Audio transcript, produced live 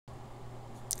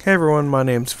Hey everyone, my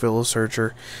name's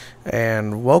Searcher,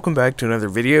 and welcome back to another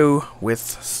video with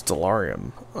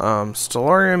Stellarium.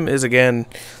 Stellarium is again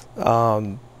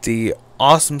the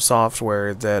awesome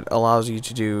software that allows you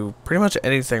to do pretty much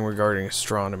anything regarding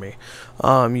astronomy.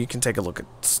 You can take a look at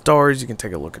stars, you can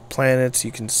take a look at planets,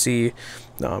 you can see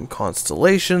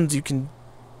constellations, you can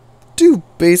do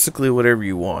basically whatever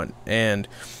you want. And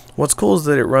what's cool is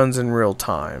that it runs in real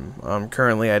time.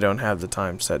 Currently I don't have the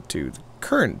time set to the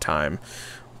current time,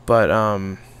 but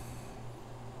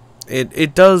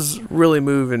it does really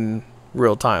move in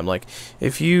real time. Like,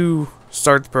 if you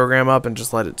start the program up and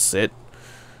just let it sit,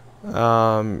 in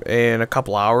a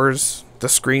couple hours, the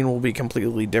screen will be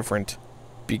completely different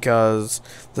because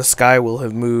the sky will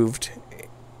have moved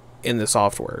in the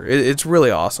software. It's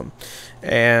really awesome.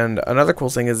 And another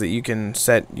cool thing is that you can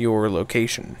set your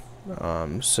location.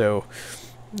 It's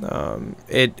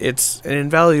an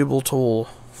invaluable tool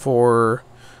for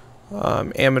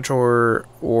amateur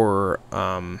or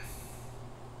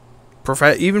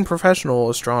even professional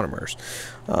astronomers.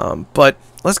 But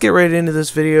let's get right into this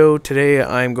video. Today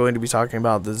I'm going to be talking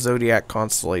about the Zodiac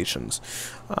Constellations.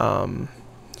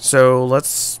 So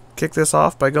let's kick this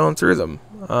off by going through them.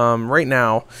 Right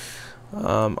now,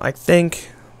 I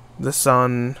think the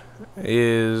Sun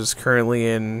is currently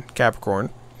in Capricorn.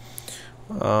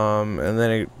 And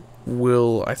then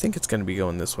I think it's going to be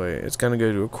going this way. It's going to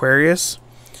go to Aquarius,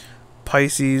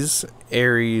 Pisces,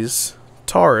 Aries,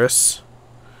 Taurus,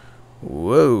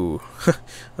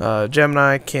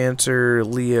 Gemini, Cancer,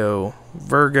 Leo,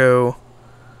 Virgo.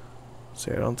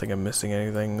 See, I don't think I'm missing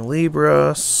anything.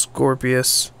 Libra,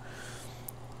 Scorpius,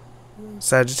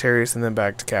 Sagittarius, and then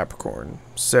back to Capricorn.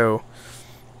 So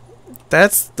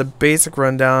that's the basic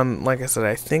rundown. Like I said,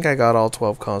 I think I got all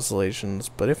 12 constellations,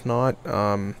 but if not,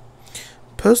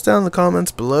 post down in the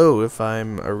comments below if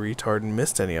I'm a retard and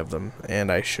missed any of them.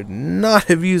 And I should not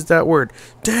have used that word.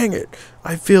 Dang it!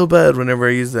 I feel bad whenever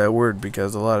I use that word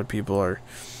because a lot of people are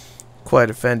quite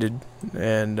offended,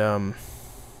 and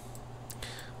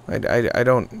I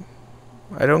don't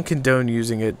condone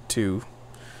using it to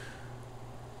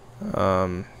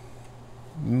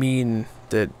mean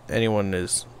that anyone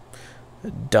is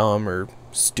dumb or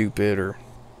stupid, or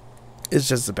it's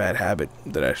just a bad habit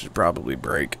that I should probably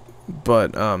break.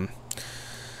 But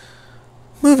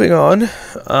moving on,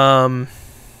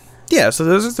 yeah, so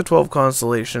those are the 12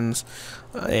 constellations,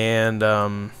 and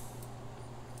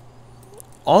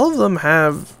all of them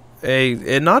have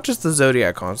and not just the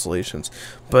Zodiac constellations,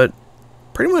 but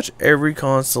pretty much every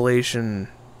constellation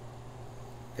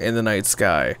in the night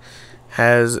sky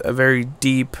has a very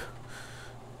deep,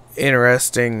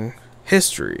 interesting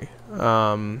history.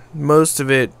 Most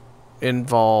of it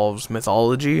involves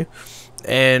mythology,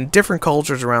 and different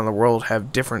cultures around the world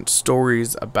have different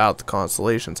stories about the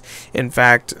constellations. In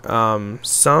fact,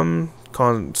 some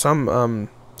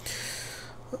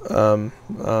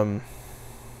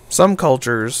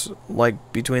cultures,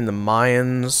 like between the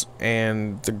Mayans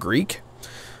and the Greek,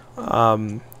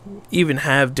 even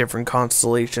have different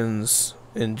constellations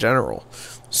in general.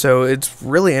 So it's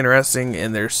really interesting,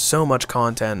 and there's so much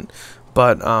content.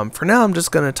 But for now, I'm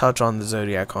just going to touch on the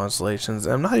Zodiac constellations.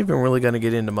 I'm not even really going to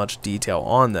get into much detail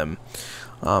on them.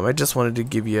 I just wanted to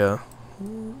give you a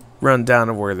rundown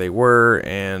of where they were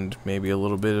and maybe a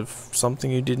little bit of something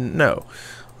you didn't know.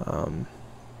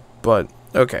 But,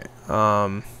 okay.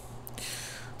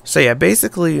 So, yeah,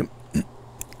 basically...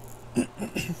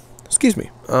 excuse me.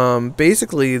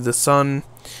 Basically, the Sun,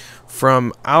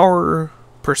 from our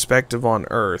perspective on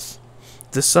Earth,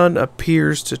 the Sun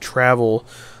appears to travel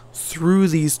through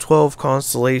these 12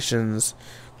 constellations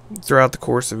throughout the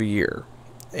course of a year.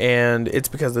 And it's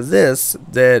because of this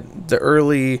that the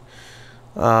early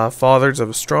fathers of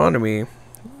astronomy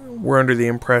were under the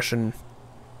impression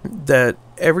that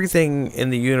everything in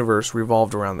the universe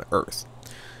revolved around the Earth.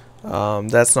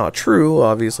 That's not true,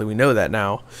 obviously we know that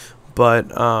now, but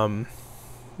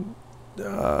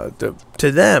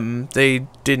to them, they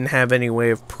didn't have any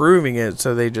way of proving it,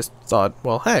 so they just thought,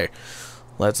 well, hey,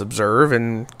 let's observe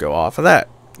and go off of that.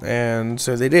 And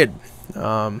so they did.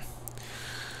 But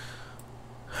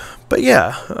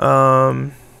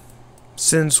yeah,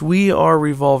 since we are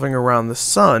revolving around the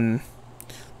Sun,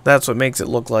 that's what makes it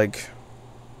look like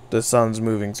the Sun's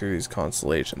moving through these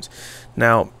constellations.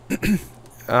 Now,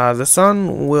 the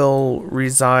Sun will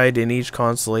reside in each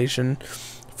constellation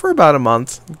for about a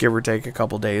month, give or take a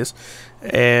couple days,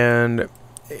 and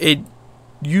it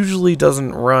usually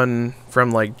doesn't run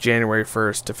from like January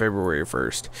 1st to February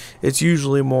 1st. It's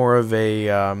usually more of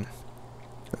a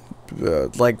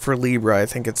like for Libra, I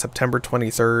think it's September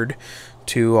 23rd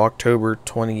to October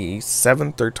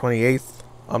 27th or 28th.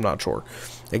 I'm not sure.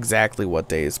 exactly what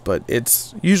days, but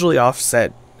it's usually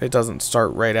offset. It doesn't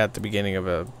start right at the beginning of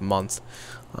a month.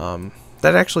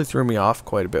 That actually threw me off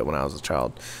quite a bit when I was a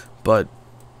child. But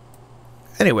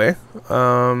anyway,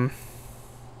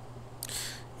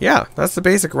 yeah, that's the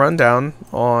basic rundown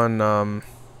on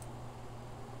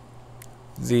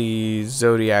the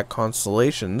Zodiac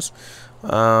Constellations.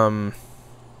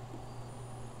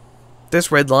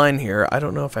 This red line here, I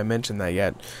don't know if I mentioned that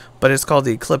yet, but it's called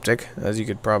the ecliptic, as you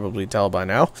could probably tell by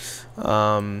now.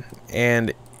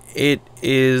 And it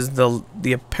is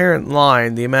the apparent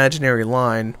line, the imaginary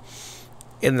line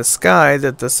in the sky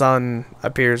that the sun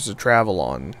appears to travel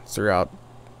on throughout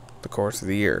the course of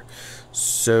the year.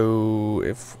 So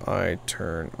if I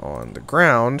turn on the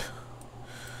ground,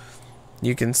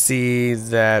 you can see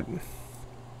that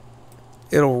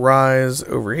it'll rise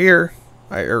over here.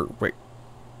 Wait.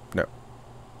 No.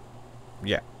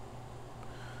 Yeah.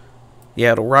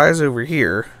 Yeah, it'll rise over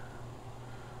here.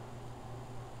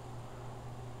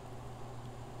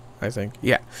 I think.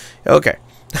 Yeah. Okay.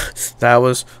 That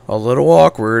was a little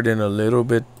awkward and a little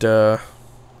bit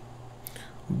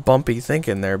bumpy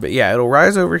thinking there. But yeah, it'll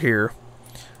rise over here.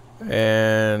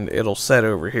 And it'll set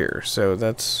over here. So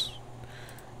that's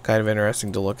kind of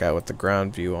interesting to look at with the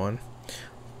ground view on.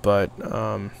 But,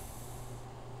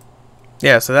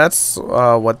 yeah, so that's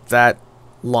what that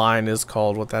line is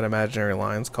called, what that imaginary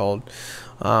line is called.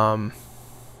 And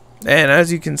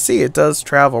as you can see, it does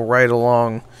travel right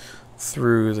along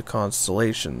through the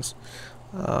constellations.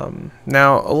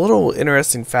 Now, a little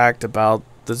interesting fact about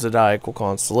the Zodiacal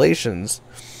Constellations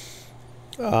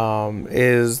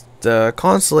is the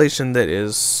constellation that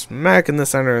is smack in the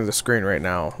center of the screen right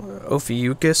now,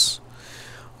 Ophiuchus.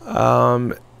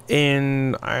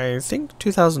 In, I think,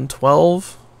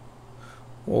 2012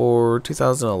 or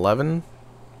 2011,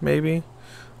 maybe,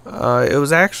 it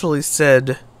was actually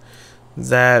said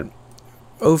that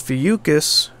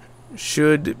Ophiuchus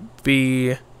should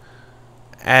be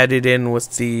added in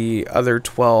with the other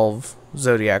 12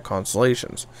 zodiac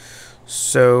constellations.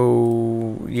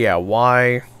 So, yeah,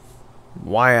 why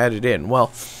add it in?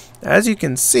 Well, as you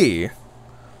can see,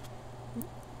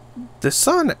 the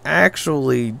sun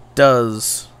actually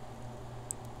does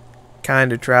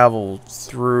kind of travel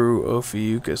through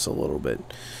Ophiuchus a little bit.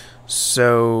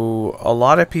 So a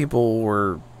lot of people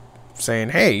were saying,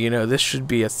 hey, you know, this should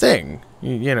be a thing.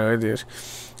 You know,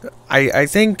 I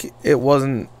think it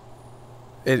wasn't,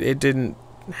 it didn't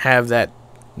have that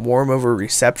warm of a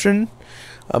reception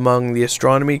among the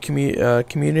astronomy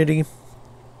community.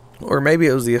 Or maybe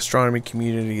it was the astronomy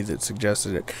community that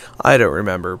suggested it. I don't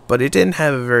remember. But it didn't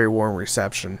have a very warm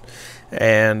reception.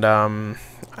 And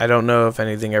I don't know if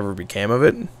anything ever became of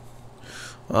it.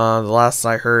 The last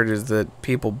I heard is that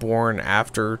people born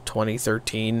after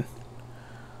 2013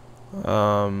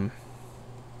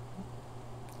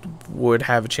 would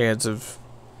have a chance of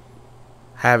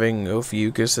having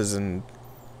Ophiuchus as an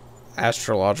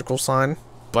astrological sign.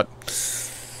 But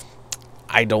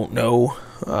I don't know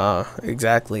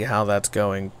exactly how that's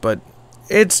going, but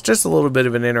it's just a little bit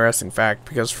of an interesting fact,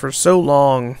 because for so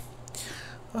long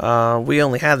we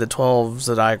only had the 12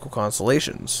 zodiacal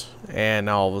constellations, and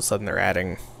now all of a sudden they're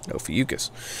adding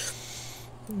Ophiuchus.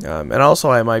 And also,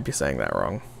 I might be saying that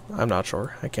wrong. I'm not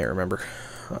sure. I can't remember.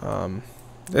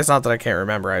 It's not that I can't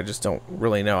remember, I just don't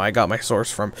really know. I got my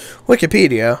source from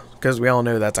Wikipedia, because we all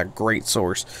know that's a great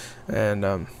source.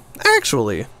 And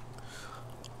actually,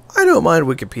 I don't mind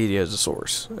Wikipedia as a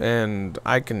source, and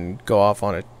I can go off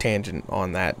on a tangent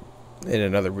on that in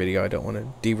another video. I don't want to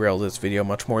derail this video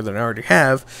much more than I already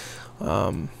have.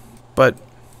 But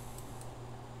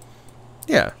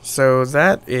yeah, so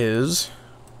that is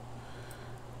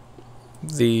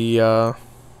the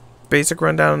basic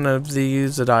rundown of the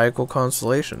zodiacal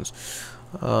constellations.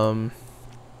 I'm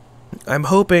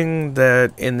hoping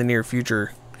that in the near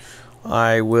future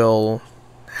I will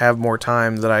have more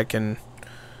time that I can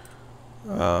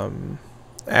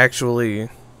actually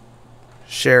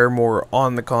share more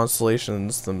on the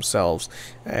constellations themselves,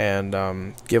 and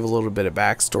give a little bit of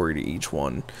backstory to each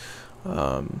one.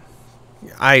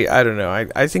 I don't know.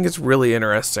 I think it's really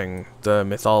interesting, the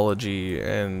mythology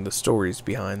and the stories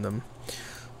behind them.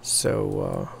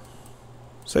 So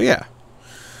yeah.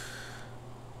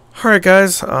 Alright,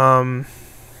 guys.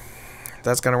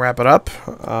 That's going to wrap it up.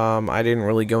 I didn't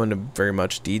really go into very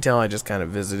much detail. I just kind of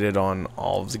visited on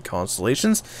all of the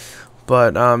constellations.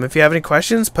 But if you have any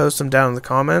questions, post them down in the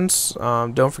comments.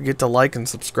 Don't forget to like and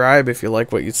subscribe if you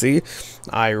like what you see.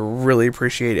 I really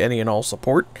appreciate any and all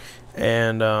support.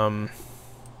 And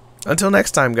until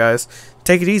next time, guys,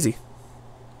 take it easy.